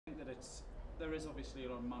there is obviously a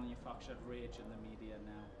lot of manufactured rage in the media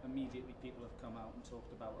now. Immediately people have come out and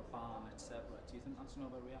talked about a ban, etc. Do you think that's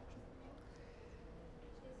another reaction?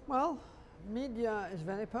 Well, media is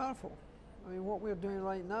very powerful. I mean, what we're doing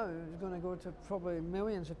right now is going to go to probably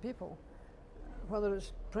millions of people. Whether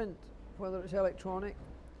it's print, whether it's electronic,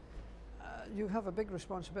 you have a big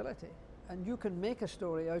responsibility. And you can make a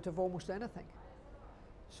story out of almost anything.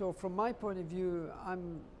 So from my point of view,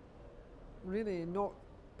 I'm really not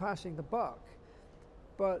passing the buck,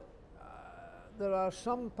 but there are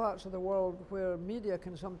some parts of the world where media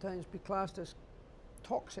can sometimes be classed as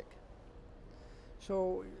toxic.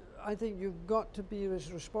 So I think you've got to be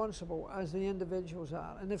as responsible as the individuals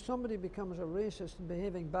are. And if somebody becomes a racist and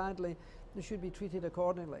behaving badly, they should be treated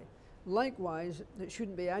accordingly. Likewise, it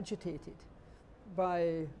shouldn't be agitated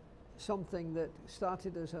by something that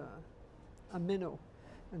started as a minnow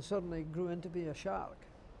and suddenly grew into be a shark.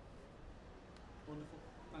 Wonderful.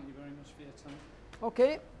 Thank you very much for your time.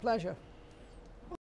 Okay, pleasure.